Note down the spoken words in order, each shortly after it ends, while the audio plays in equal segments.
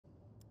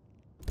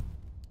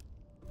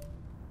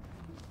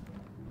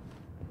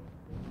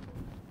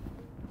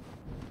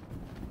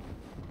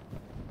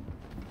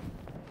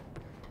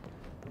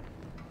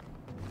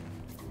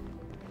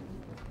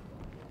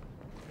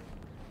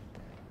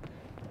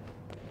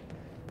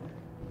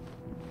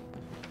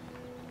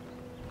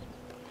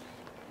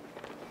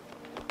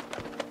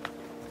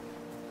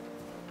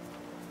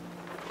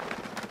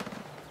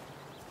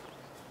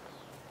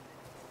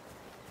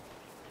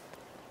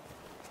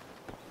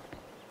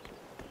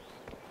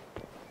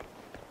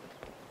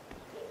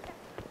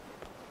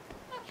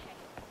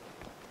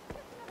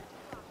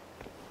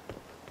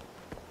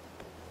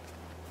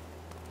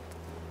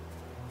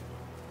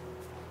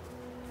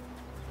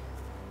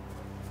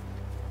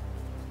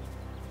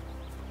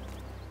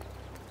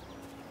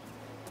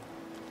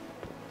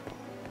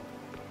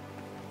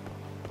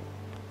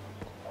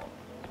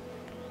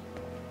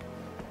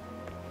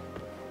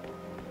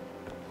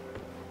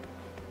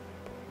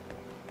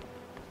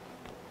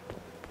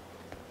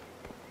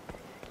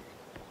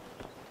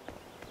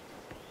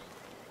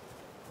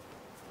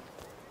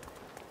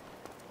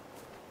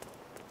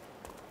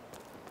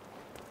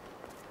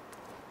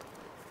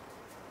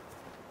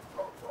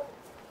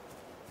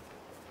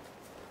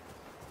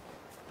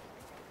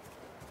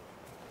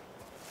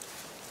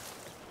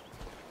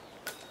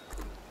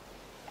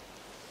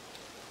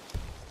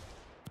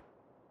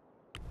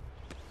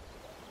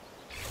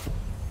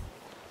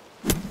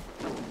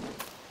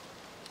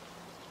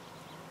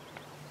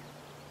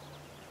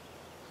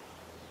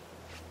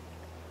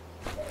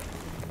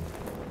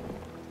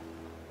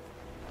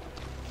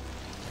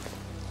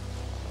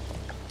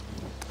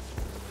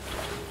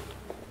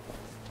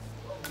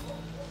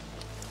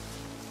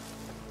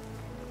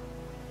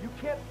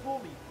can't fool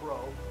me, bro.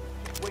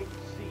 Just wait and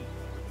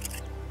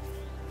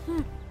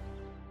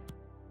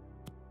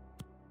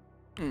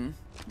see.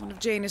 One of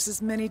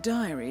Janus's many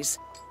diaries.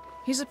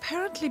 He's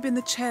apparently been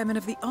the chairman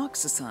of the Ark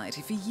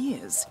Society for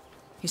years.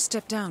 He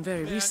stepped down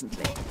very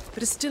recently,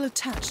 but is still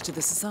attached to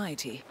the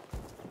society.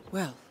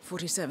 Well,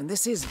 47,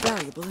 this is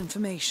valuable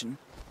information.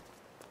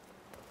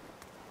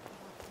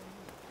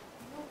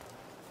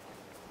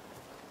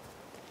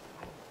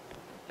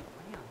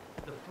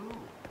 The food.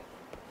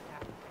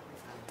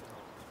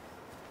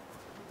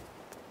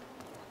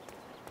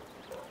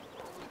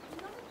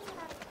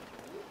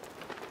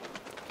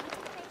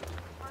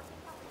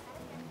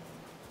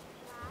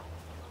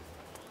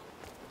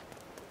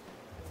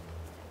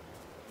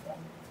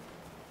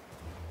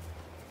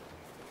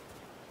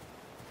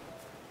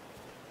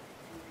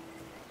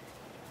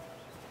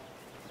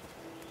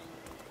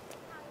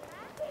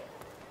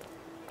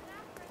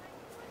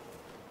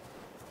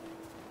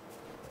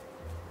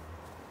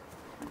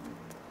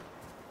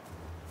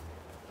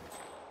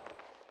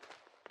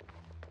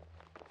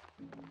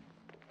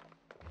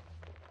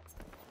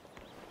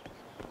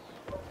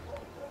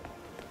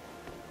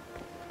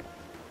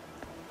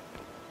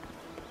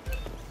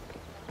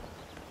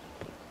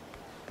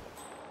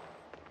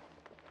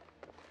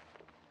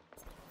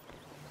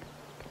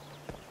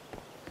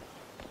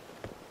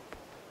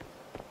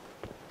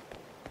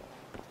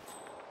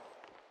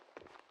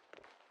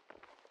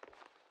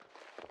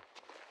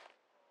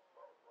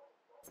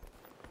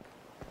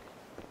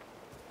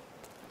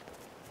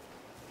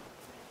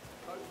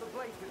 The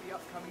Blake at the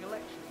upcoming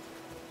election.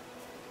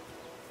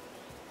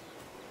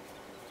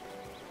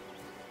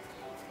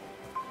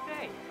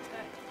 Hey,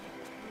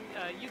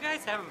 you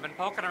guys haven't been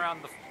poking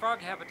around the frog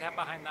habitat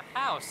behind the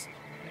house,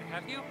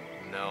 have you?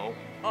 No.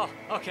 Oh,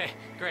 okay,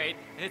 great.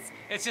 It's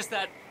just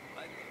that,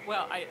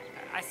 well, I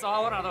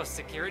saw one of those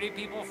security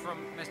people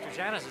from Mr.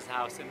 Janus's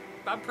house, and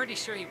I'm pretty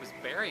sure he was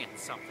burying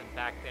something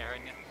back there,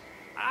 and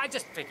I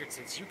just figured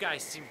since you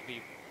guys seem to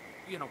be,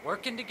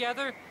 working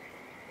together,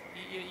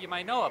 you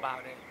might know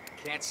about it.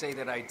 Can't say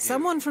that I do.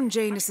 Someone from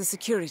Janus's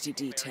security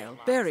detail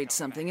buried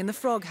something in the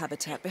frog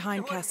habitat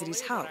behind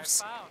Cassidy's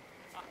house.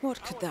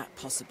 What could that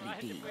possibly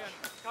be? We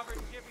uncovered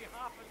Jimmy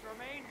Hoffa's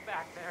remains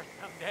back there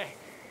someday.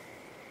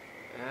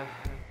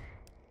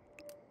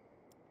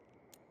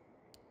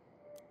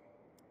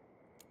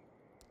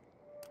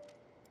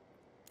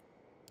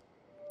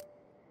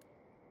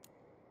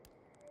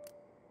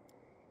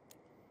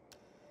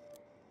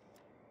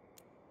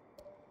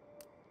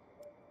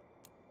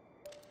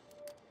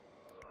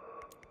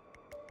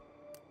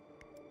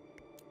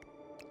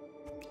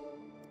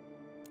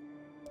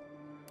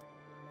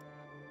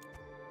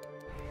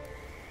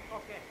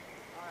 Okay,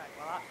 all right,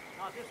 well,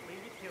 I'll just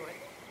leave you to it.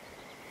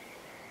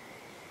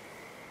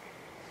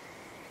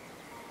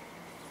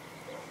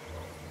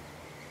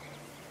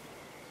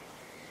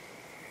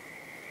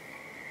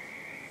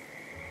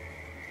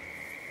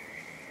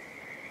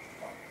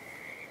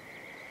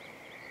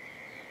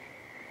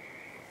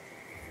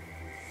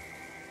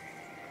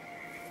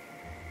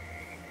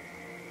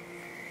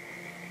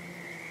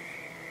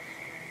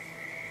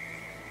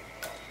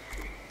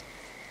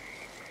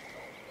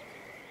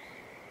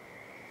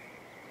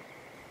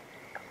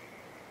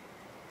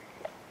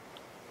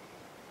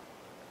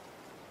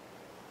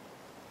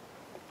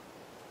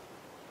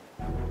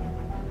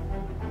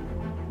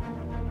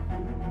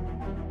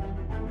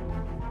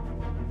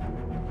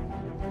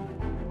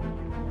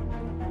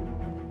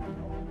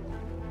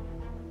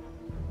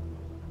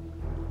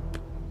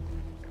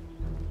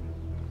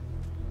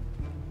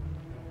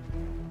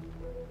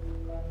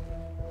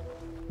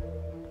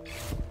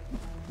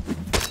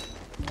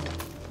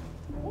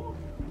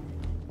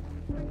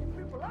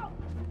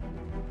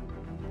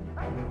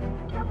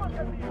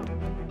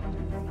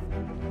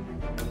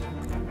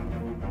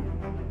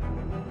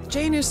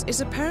 Janus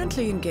is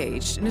apparently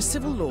engaged in a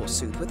civil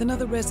lawsuit with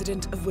another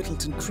resident of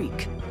Whittleton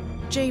Creek.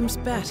 James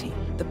Batty,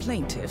 the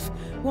plaintiff,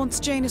 wants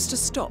Janus to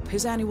stop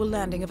his annual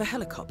landing of a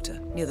helicopter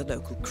near the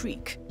local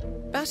creek.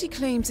 Batty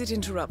claims it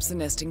interrupts the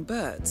nesting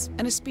birds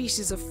and a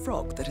species of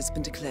frog that has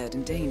been declared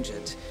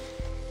endangered.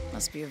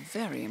 Must be a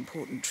very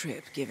important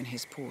trip given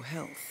his poor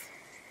health.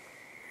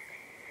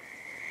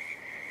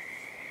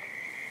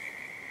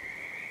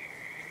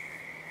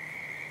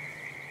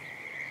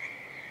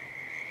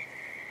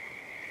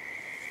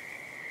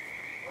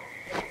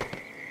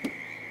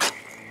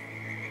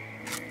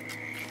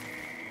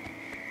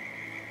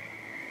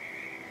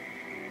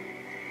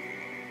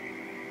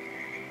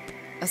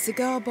 A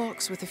cigar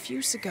box with a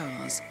few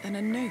cigars and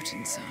a note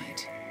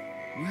inside.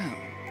 Well,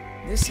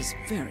 this is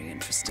very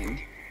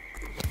interesting.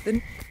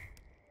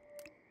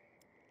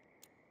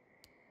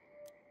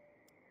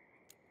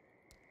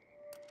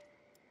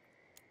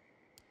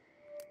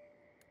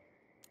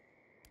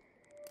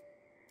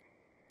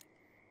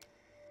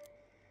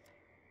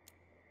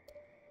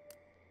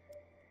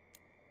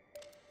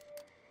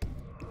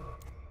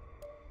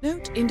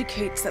 Note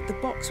indicates that the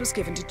box was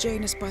given to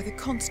Janus by the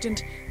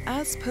Constant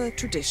as per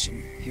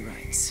tradition, he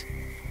writes.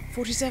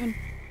 47.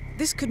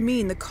 This could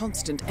mean the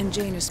Constant and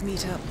Janus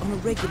meet up on a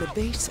regular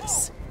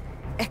basis.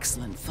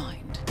 Excellent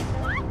find.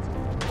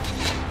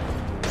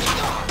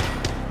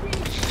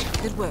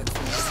 Good work,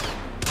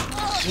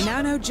 folks. We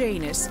now know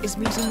Janus is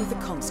meeting with the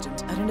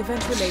Constant at an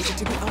event related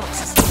to the Ark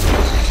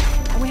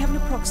Society. And we have an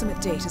approximate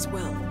date as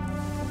well.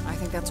 I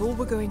think that's all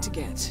we're going to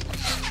get.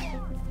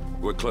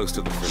 We're close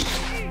to the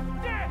finish.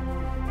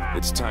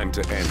 It's time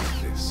to end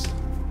this.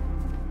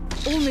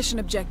 All mission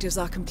objectives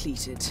are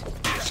completed.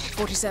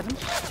 47,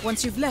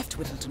 once you've left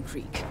Whittleton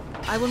Creek,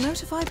 I will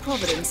notify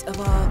Providence of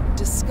our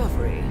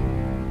discovery.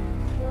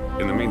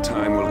 In the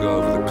meantime, we'll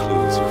go over the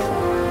clues you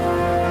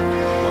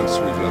found. Once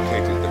we've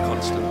located the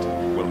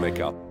Constant, we'll make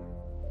up.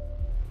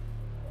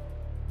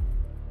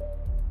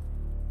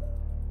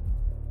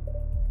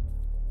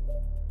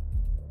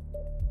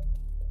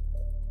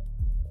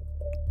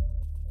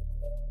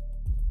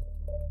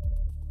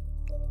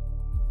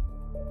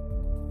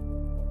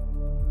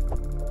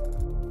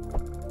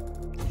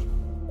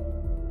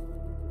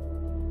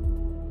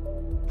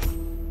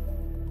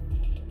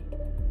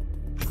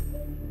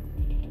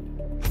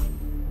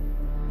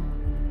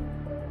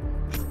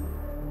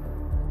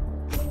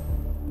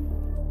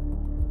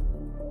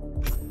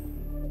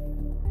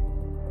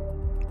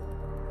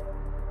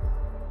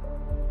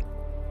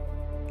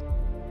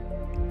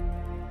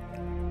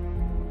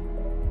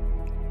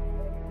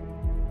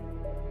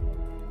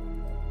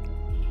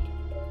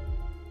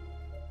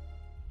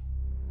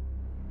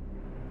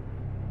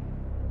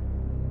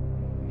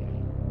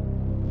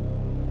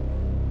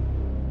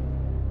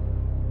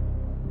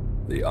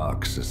 The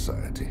Ark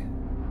Society.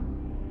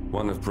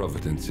 One of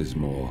Providence's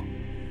more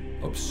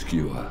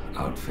obscure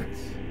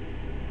outfits.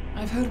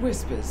 I've heard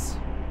whispers.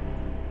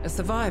 A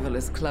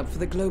survivalist club for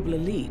the global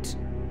elite.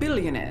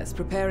 Billionaires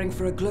preparing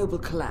for a global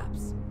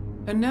collapse.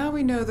 And now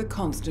we know the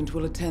Constant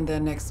will attend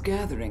their next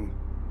gathering.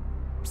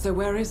 So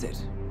where is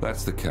it?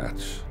 That's the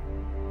catch.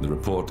 The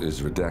report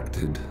is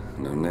redacted.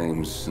 No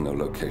names, no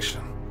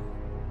location.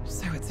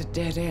 So it's a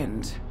dead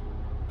end.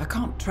 I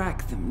can't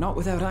track them, not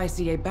without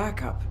ICA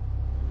backup.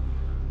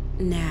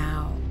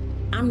 Now,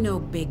 I'm no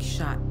big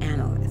shot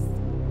analyst,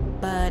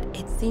 but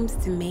it seems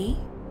to me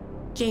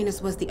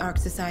Janus was the Ark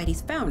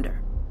Society's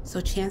founder,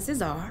 so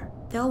chances are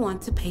they'll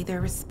want to pay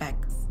their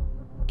respects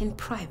in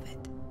private.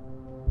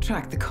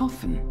 Track the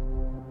coffin.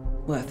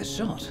 Worth a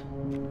shot.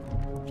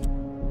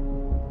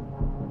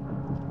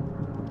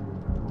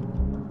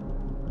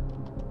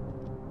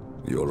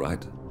 You all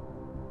right?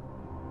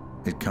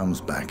 It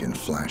comes back in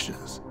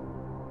flashes.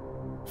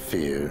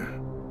 Fear,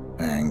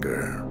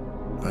 anger,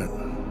 but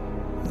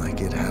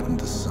like it happened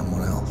to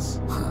someone else.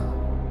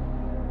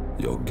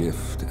 Your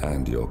gift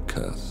and your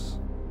curse.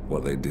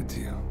 What they did to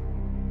you.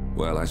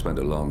 Well, I spent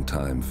a long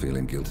time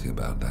feeling guilty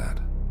about that.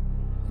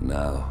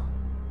 Now,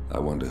 I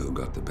wonder who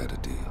got the better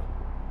deal.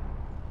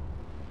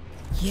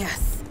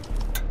 Yes,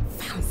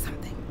 found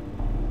something.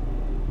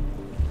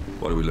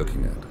 What are we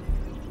looking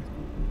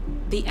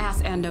at? The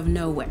ass end of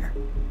nowhere.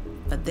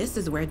 But this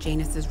is where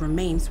Janus's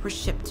remains were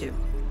shipped to.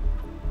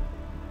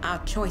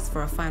 Our choice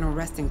for a final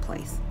resting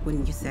place,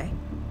 wouldn't you say?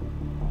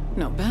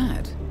 Not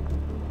bad.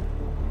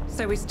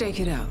 So we stake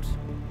it out.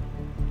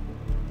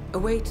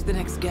 Await the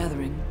next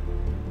gathering.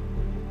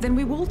 Then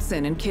we waltz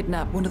in and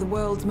kidnap one of the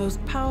world's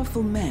most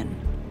powerful men.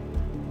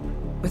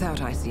 Without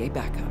ICA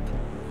backup.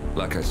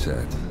 Like I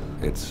said,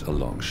 it's a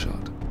long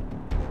shot.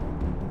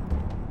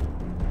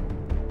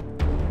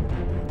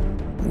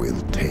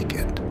 We'll take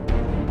it.